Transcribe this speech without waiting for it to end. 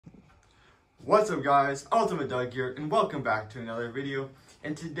What's up guys, Ultimate Doug here and welcome back to another video.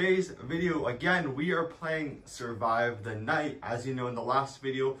 In today's video, again, we are playing Survive the Night. As you know, in the last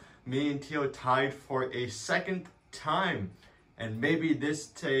video, me and Tio tied for a second time. And maybe this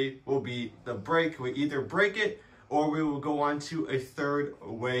day will be the break. We either break it or we will go on to a third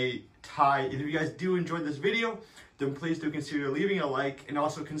way tie. And if you guys do enjoy this video, then please do consider leaving a like and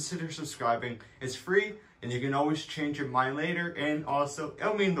also consider subscribing. It's free. And you can always change your mind later, and also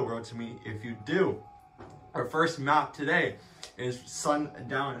it'll mean the world to me if you do. Our first map today is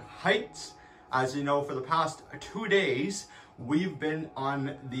Sundown Heights. As you know, for the past 2 days, we've been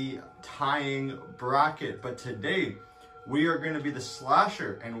on the tying bracket, but today we are going to be the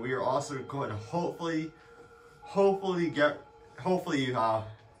slasher, and we are also going to hopefully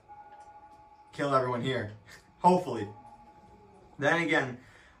kill everyone here. Hopefully. Then again,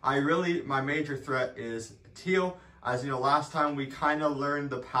 my major threat is Teal. As you know, last time we kind of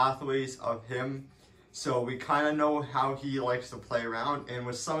learned the pathways of him, so we kind of know how he likes to play around. And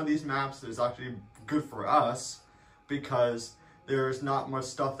with some of these maps, it's actually good for us because there's not much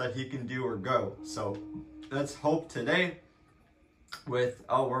stuff that he can do or go. So let's hope today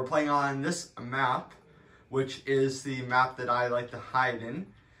we're playing on this map, which is the map that I like to hide in.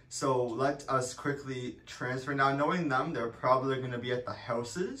 So let us quickly transfer. Now, knowing them, they're probably going to be at the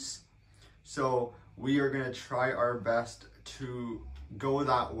houses. So we are going to try our best to go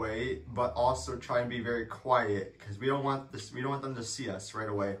that way, but also try and be very quiet because we don't want them to see us right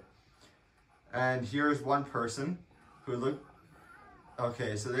away. And here's one person who looked.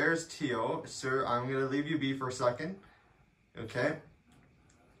 Okay, so there's Tio. Sir, I'm going to leave you be for a second. Okay.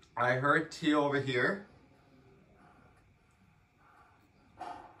 I heard Tio over here.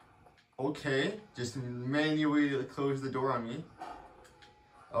 Okay, just manually close the door on me.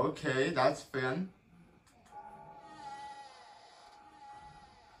 Okay, that's fun.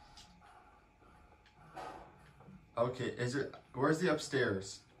 Okay, where's the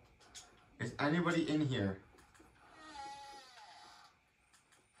upstairs? Is anybody in here?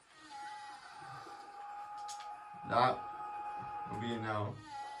 That would be a no.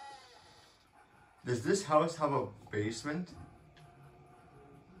 Does this house have a basement?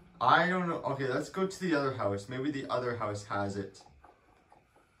 I don't know. Okay, let's go to the other house. Maybe the other house has it.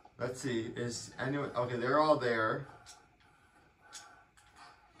 Let's see. Is anyone... Okay, they're all there.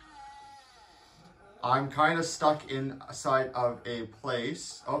 I'm kind of stuck inside of a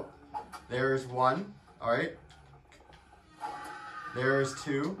place. Oh, there's one. All right. There's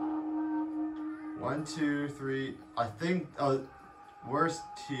two. 1, 2, 3. I think... where's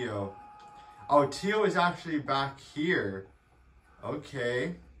Tio? Oh, Tio is actually back here.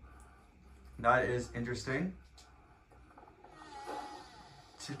 Okay. That is interesting.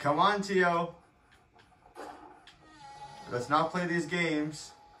 Come on, Tio. Let's not play these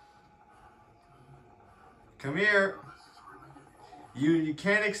games. Come here. You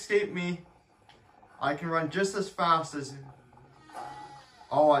can't escape me. I can run just as fast as...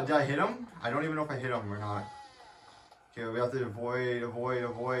 Oh, did I hit him? I don't even know if I hit him or not. Okay, we have to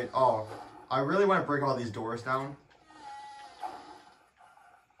avoid. Oh, I really want to break all these doors down.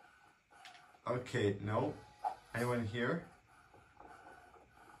 Okay, no. Anyone here?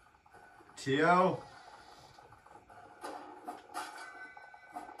 Tio?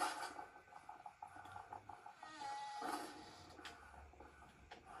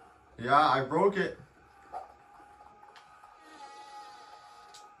 Yeah, I broke it.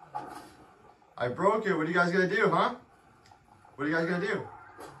 I broke it. What are you guys gonna do, huh? What are you guys gonna do?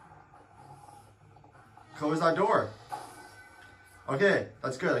 Close that door. Okay,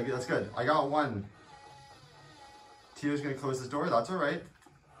 that's good. That's good. I got one. Tio's gonna close this door. That's all right.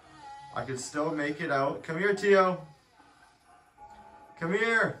 I can still make it out. Come here, Tio. Come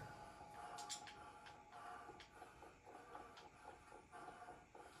here.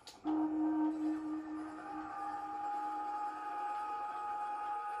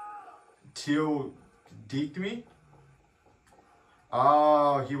 Tio deked me?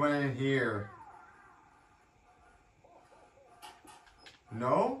 Oh, he went in here.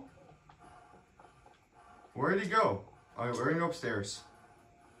 No? Where did he go? Alright, we're gonna go upstairs.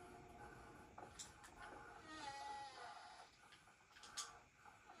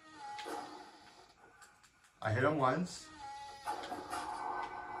 I hit him once.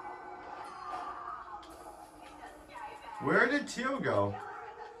 Where did Tio go?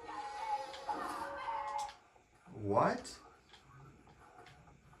 What?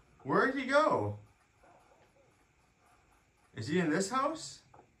 Where did he go? Is he in this house?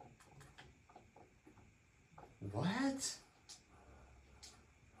 What?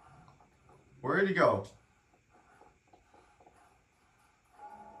 Where did he go?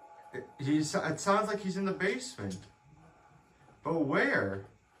 It sounds like he's in the basement. But where?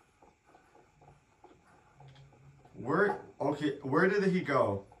 Okay, where did he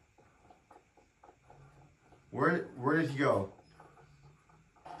go? Where did he go?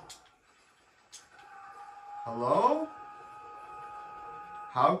 Hello?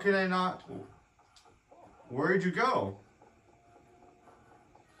 How can I not? Where did you go?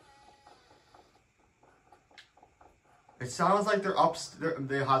 It sounds like they're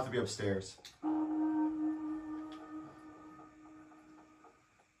they have to be upstairs.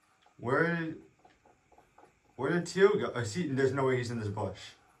 Where did Tio go? I see. There's no way he's in this bush.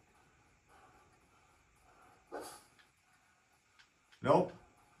 Nope.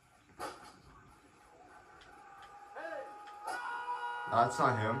 That's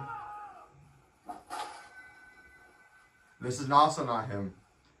not him. This is also not him.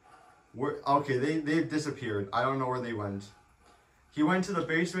 Okay, they've disappeared. I don't know where they went. He went to the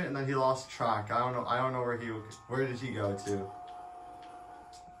basement and then he lost track. I don't know where did he go to?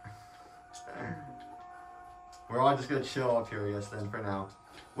 We're all just gonna chill up here, I guess, then for now.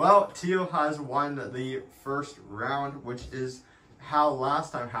 Well, Tio has won the first round, which is how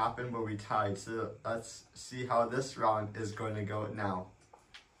last time happened where we tied. So let's see how this round is going to go now.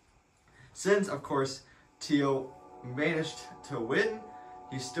 Since, of course, Tio managed to win,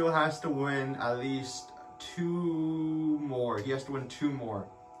 he still has to win at least 2 more. He has to win 2 more.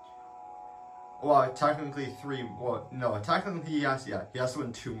 Well, technically 3. Well, no, technically he has to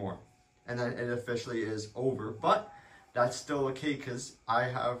win 2 more. And then it officially is over. But that's still okay because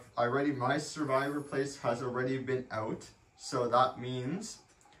my survivor place has already been out. So that means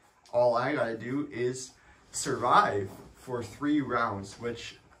all I gotta do is survive for 3 rounds,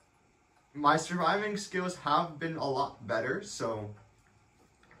 which my surviving skills have been a lot better. So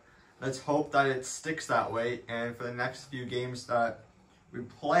let's hope that it sticks that way. And for the next few games that we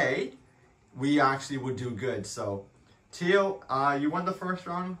play, we actually would do good. So Tio, you won the first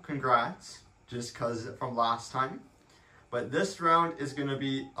round. Congrats, just because from last time. But this round is going to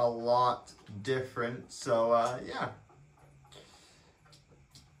be a lot different. So, yeah.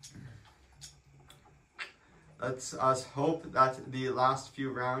 Let's hope that the last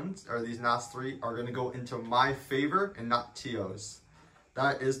few rounds, or these last 3, are going to go into my favor and not Tio's.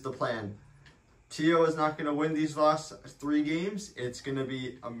 That is the plan. Tio is not going to win these last 3 games. It's going to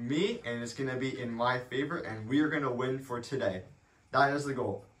be me, and it's going to be in my favor, and we are going to win for today. That is the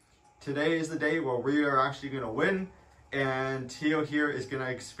goal. Today is the day where we are actually going to win, and Tio here is going to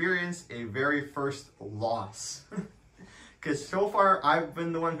experience a very first loss. Because so far, I've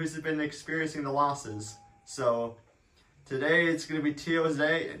been the one who's been experiencing the losses. So today it's going to be Tio's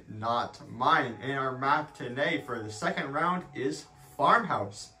day, not mine. And our map today for the second round is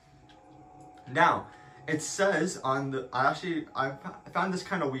Farmhouse. Now, it says on the, I found this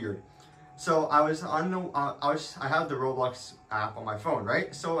kind of weird. So I was on the, I have the Roblox app on my phone,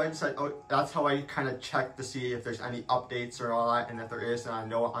 right? So I decided, oh, that's how I kind of check to see if there's any updates or all that. And if there is, then I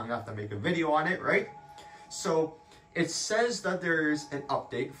know I'm gonna have to make a video on it, right? So it says that there's an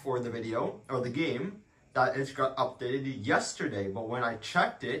update for the video or the game, that it got updated yesterday, but when I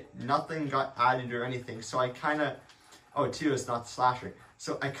checked it, nothing got added or anything. So I kind of, oh, Tio is not slashing.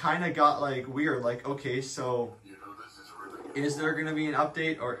 So I kind of got like weird, like, okay, so is there going to be an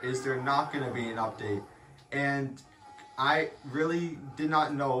update or is there not going to be an update? And I really did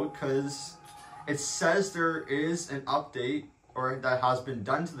not know, because it says there is an update or that has been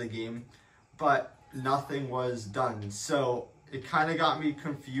done to the game, but nothing was done. So it kind of got me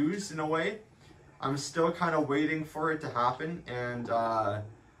confused in a way. I'm still kind of waiting for it to happen, and I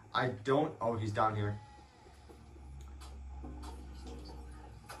don't, oh, he's down here.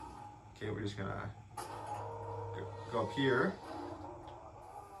 Okay, we're just gonna go up here.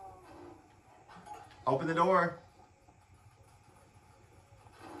 Open the door.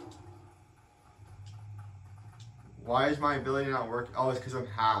 Why is my ability not working? Oh, it's because I'm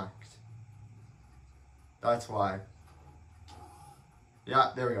hacked. That's why.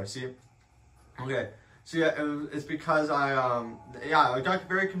 Yeah, there we go, see? Okay, so yeah, it's because I got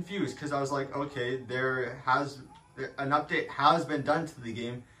very confused, because I was like, okay, an update has been done to the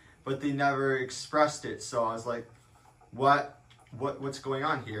game, but they never expressed it. So I was like, what's going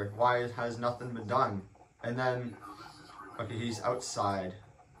on here? Why has nothing been done? And then, okay, he's outside.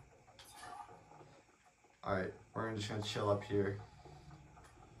 All right, we're just gonna chill up here.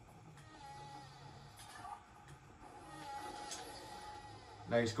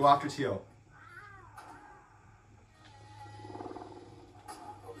 Nice, go after Tio.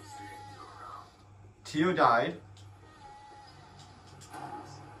 Tio died.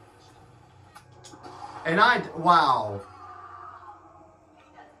 And wow.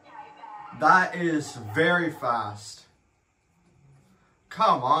 That is very fast.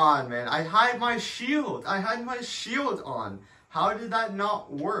 Come on, man. I had my shield. I had my shield on. How did that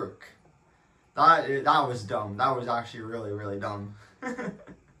not work? That was dumb. That was actually really, really dumb.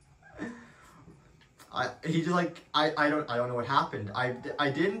 I don't know what happened. I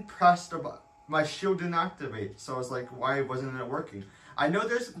didn't press the button. My shield didn't activate. So I was like, why wasn't it working? I know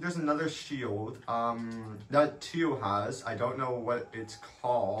there's another shield that Teo has. I don't know what it's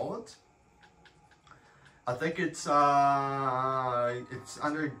called. I think it's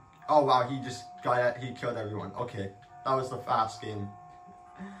under. Oh wow, he killed everyone. Okay, that was the fast game.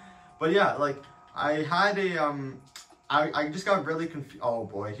 But yeah, like I had a I just got really confused. Oh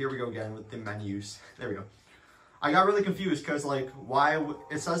boy, here we go again with the menus. There we go. I got really confused because like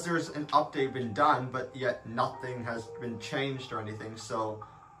it says there's an update been done, but yet nothing has been changed or anything. So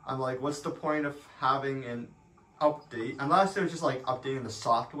I'm like, what's the point of having an update unless it was just like updating the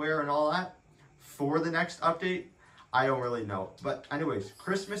software and all that for the next update? I don't really know. But anyways,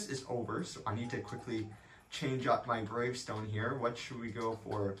 Christmas is over, so I need to quickly change up my gravestone here. What should we go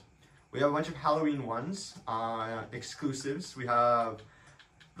for? We have a bunch of Halloween ones, exclusives. We have,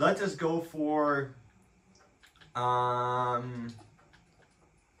 let's just go for, we'll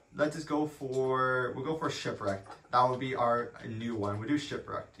go for Shipwrecked. That would be our new one. We'll do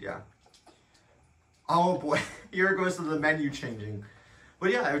Shipwrecked, yeah. Oh boy, here goes to the menu changing.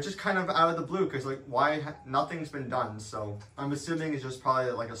 But yeah, it was just kind of out of the blue, because like, nothing's been done, so I'm assuming it's just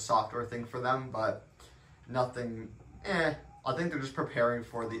probably like a software thing for them, but nothing, I think they're just preparing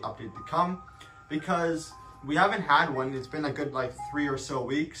for the update to come, because we haven't had one. It's been a good like 3 or so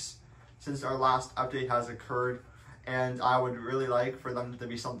weeks since our last update has occurred, and I would really like for them to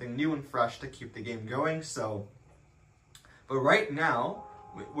be something new and fresh to keep the game going. So, but right now,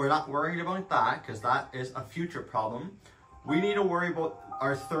 we're not worried about that, because that is a future problem. We need to worry about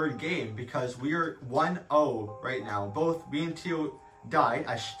our third game, because we are 1-0 right now. Both me and Teo died.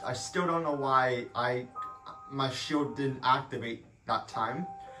 I still don't know why my shield didn't activate that time,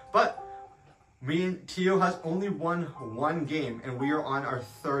 but me and Teo has only won one game, and we are on our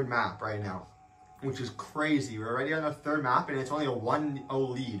third map right now, which is crazy. We're already on our third map, and it's only a 1-0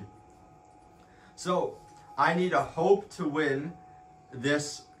 lead. So I need a hope to win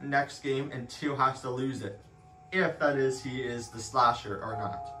this next game, and Teo has to lose it, if that is he is the slasher or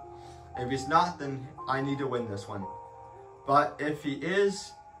not. If he's not, then I need to win this one. But if he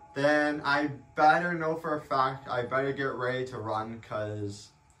is, then I better know for a fact, I better get ready to run,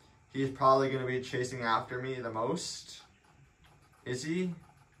 because he's probably going to be chasing after me the most. Is he?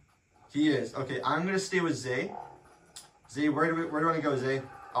 He is. Okay, I'm going to stay with Zay. Zay, where do I go, Zay?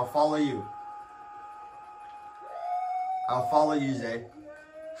 I'll follow you. I'll follow you, Zay.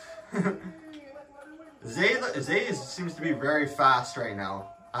 Zay seems to be very fast right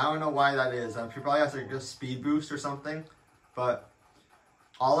now. I don't know why that is. He probably has like a speed boost or something, but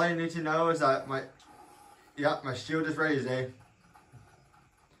all I need to know is that my shield is ready, Zay.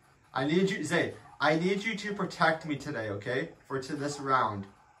 I need you, Zay. I need you to protect me today, okay? For this round.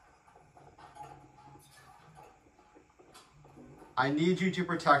 I need you to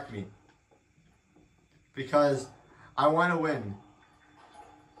protect me, because I want to win.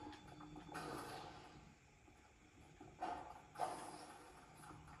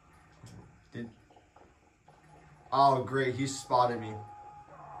 Oh great, he spotted me.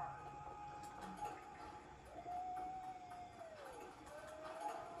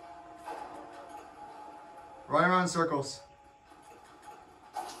 Run around in circles.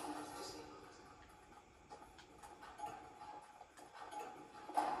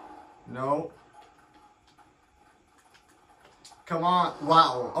 No. Come on.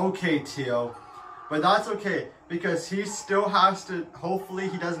 Wow. Okay, Teo. But that's okay, because he still has to, hopefully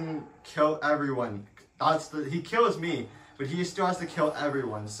he doesn't kill everyone. He kills me, but he still has to kill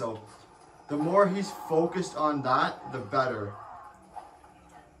everyone. So the more he's focused on that, the better.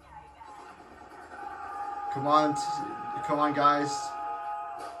 Come on, guys.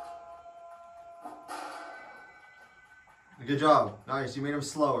 Good job. Nice. You made him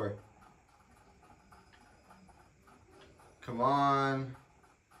slower. Come on.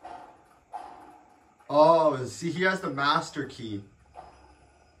 Oh, see, he has the master key.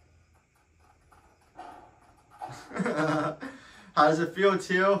 How does it feel,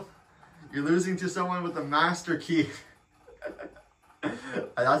 Teo? You're losing to someone with the master key.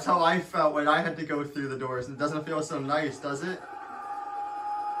 That's how I felt when I had to go through the doors. It doesn't feel so nice, does it?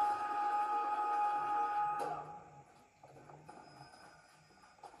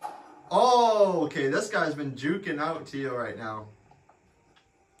 Oh, okay. This guy's been juking out Teo right now.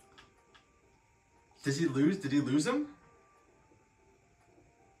 Does he lose? Did he lose him?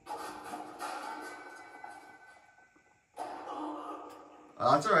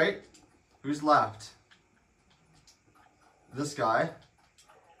 That's alright. Who's left? This guy.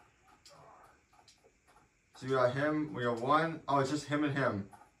 So we got him, we got one. Oh, it's just him and him.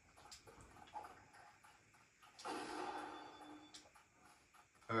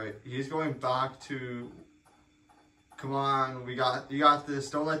 Alright, he's going back to... Come on, you got this.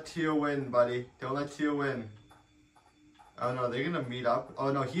 Don't let Tio win, buddy. Don't let Tio win. Oh no, they're gonna meet up.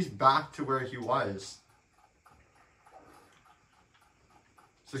 Oh no, he's back to where he was.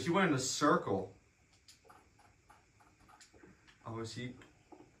 So he went in a circle. Oh, is he?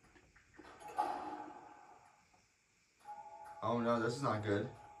 Oh no, this is not good.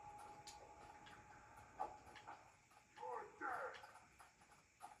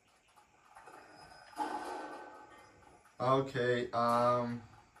 Okay,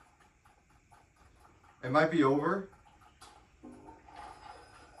 it might be over.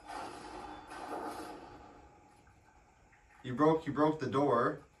 He broke the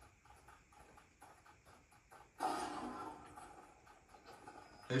door.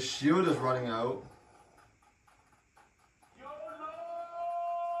 His shield is running out.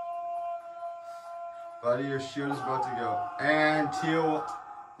 Buddy, your shield is about to go. And Teal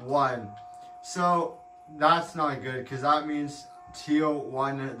won. So, that's not good, because that means Teal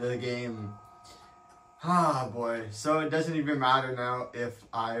won the game. Ah, boy. So, it doesn't even matter now if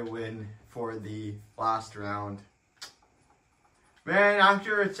I win for the last round. Man,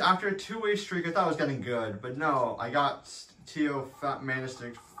 after a 2-way streak, I thought it was getting good. But no, I got Teal managed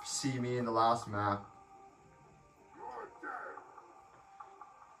to see me in the last map.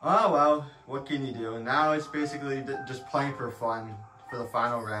 Oh well, what can you do? Now it's basically just playing for fun for the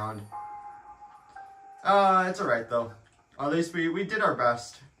final round. It's alright though. At least we did our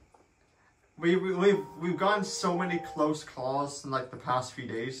best. We've gotten so many close calls in like the past few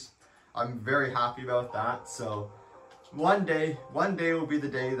days. I'm very happy about that. So one day will be the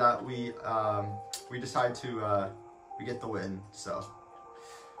day that we decide to we get the win. So,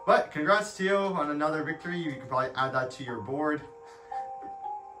 but congrats to you on another victory. You can probably add that to your board.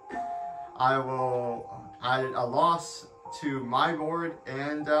 I will add a loss to my board,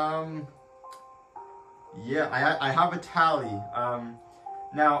 and yeah, I have a tally.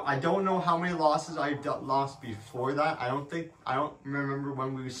 Now I don't know how many losses I've lost before that. I don't remember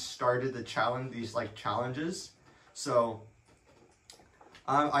when we started the challenge, these like challenges. So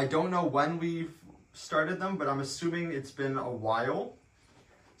I don't know when we started them, but I'm assuming it's been a while.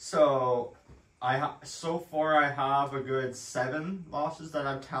 So so far I have a good 7 losses that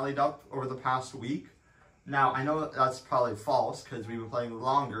I've tallied up over the past week. Now I know that's probably false because we've been playing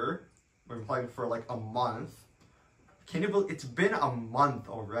longer. We've been playing for like a month. Can you believe it's been a month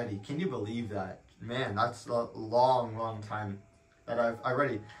already? Can you believe that? Man, that's a long time that I've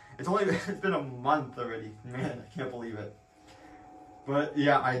already. It's been a month already. Man, I can't believe it. But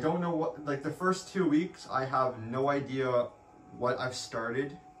yeah, I don't know what, like the first 2 weeks, I have no idea what I've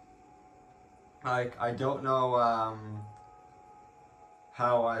started. Like, I don't know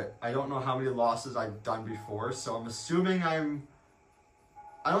I don't know how many losses I've done before, so I'm assuming I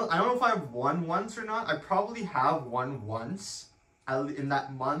don't know if I've won once or not. I probably have won once in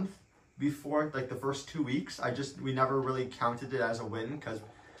that month before, like the first 2 weeks. We never really counted it as a win because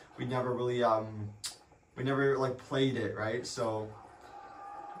we never really like played it, right? So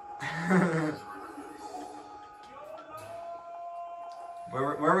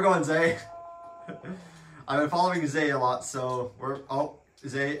where are we going, Zay? I've been following Zay a lot, so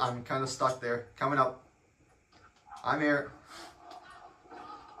Zay, I'm kind of stuck there. Coming up. I'm here.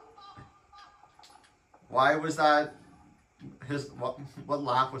 Why was that what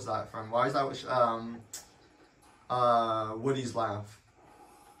laugh was that from? Why is that Woody's laugh?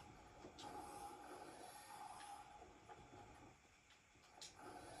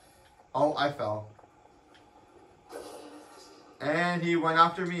 Oh, I fell. And he went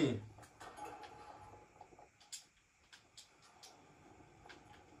after me.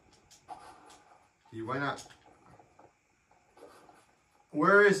 He went up.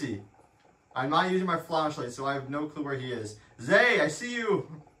 Where is he? I'm not using my flashlight, so I have no clue where he is. Zay, I see you!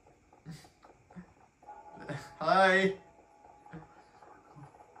 Hi!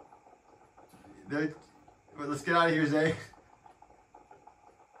 Let's get out of here, Zay.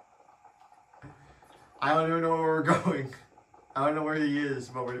 I don't even know where we're going. I don't know where he is,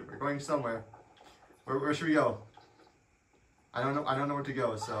 but we're going somewhere. Where should we go? I don't know where to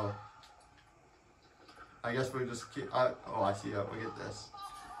go, so I guess we'll just keep. Oh, I see. We get this.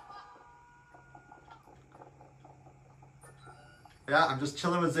 Yeah, I'm just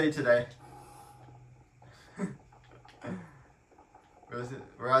chilling with Zay today.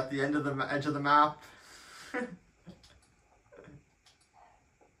 We're at the edge of the map.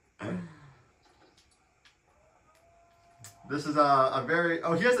 This is a very...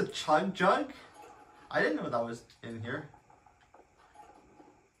 Oh, he has a chug jug? I didn't know that was in here.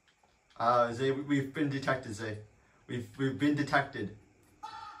 Zay, we've been detected, Zay. We've been detected.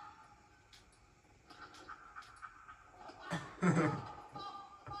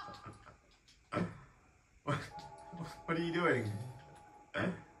 What are you doing?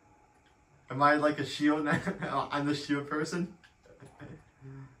 Am I like a shield now? I'm the shield person?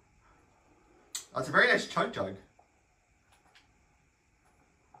 That's a very nice chug jug.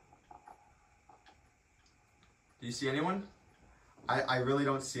 Do you see anyone? I really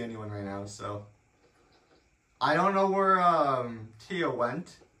don't see anyone right now, so. I don't know where Tia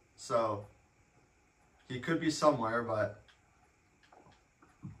went, so. He could be somewhere, but.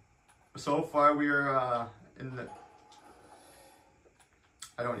 So far we are in the.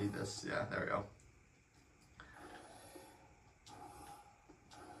 I don't need this. Yeah, there we go.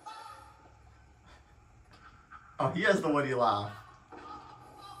 Oh, he has the Woody laugh.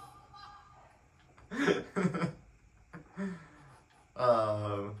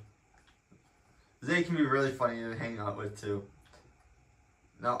 Zay can be really funny to hang out with too.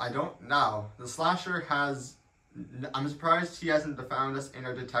 No, I don't. Now the slasher has. I'm surprised he hasn't found us in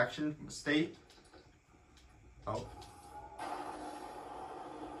our detection state. Oh.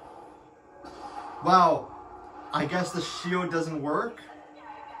 Wow. I guess the shield doesn't work.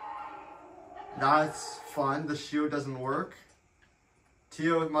 That's fun. The shield doesn't work.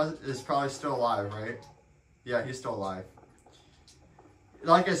 Tio is probably still alive, right? Yeah, he's still alive.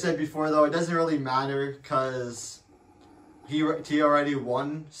 Like I said before, though, it doesn't really matter because Tio already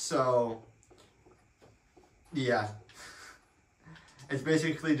won, so yeah. It's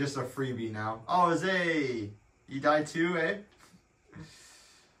basically just a freebie now. Oh, Zay! You died too, eh?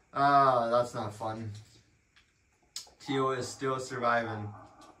 That's not fun. Tio is still surviving.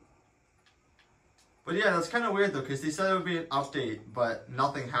 But yeah, that's kind of weird though, because they said it would be an update, but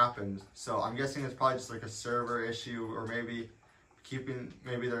nothing happened. So I'm guessing it's probably just like a server issue, or maybe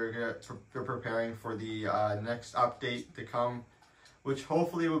they're preparing for the next update to come, which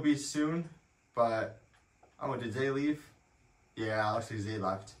hopefully will be soon. But oh, did Zay leave? Yeah, looks like Zay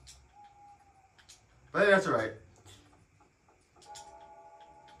left. But that's alright.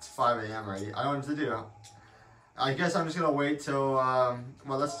 It's 5 a.m. already. I don't know what to do. I guess I'm just gonna wait till well,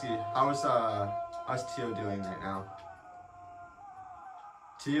 let's see. How's Tio doing right now?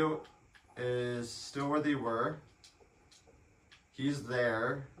 Tio is still where they were. He's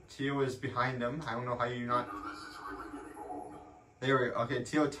there. Tio is behind him. I don't know how you not. There we go. Okay,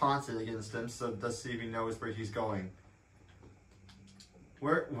 Tio taunted against him, so let's see if he knows where he's going.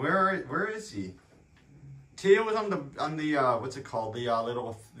 Where is he? Tio was on the what's it called?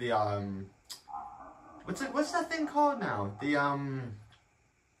 What's that thing called now?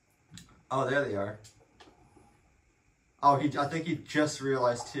 Oh, there they are. Oh, I think he just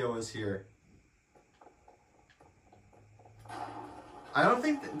realized Tio was here. I don't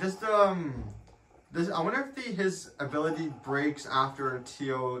think I wonder if his ability breaks after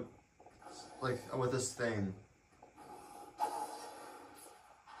Tio, like with this thing.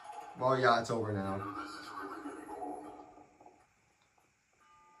 Well, yeah, it's over now.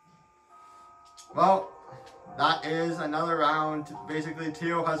 Well, that is another round. Basically,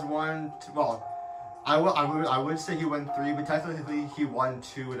 Tio has won. Well, I would say he won 3, but technically he won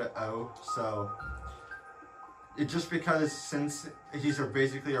 2-0. So it's just because since he's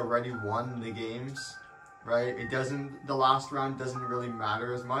basically already won the games, right? The last round doesn't really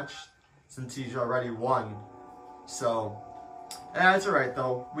matter as much since he's already won. So yeah, it's alright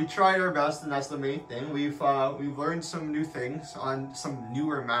though. We tried our best, and that's the main thing. We've learned some new things on some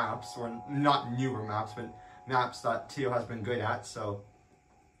newer maps, or not newer maps, but maps that Tio has been good at. So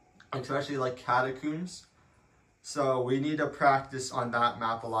especially like Catacombs. So we need to practice on that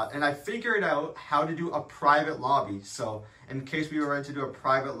map a lot. And I figured out how to do a private lobby. So in case we were ready to do a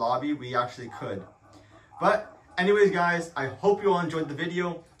private lobby, we actually could. But anyways, guys, I hope you all enjoyed the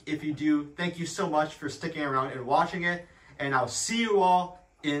video. If you do, thank you so much for sticking around and watching it. And I'll see you all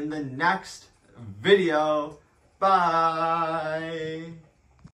in the next video. Bye.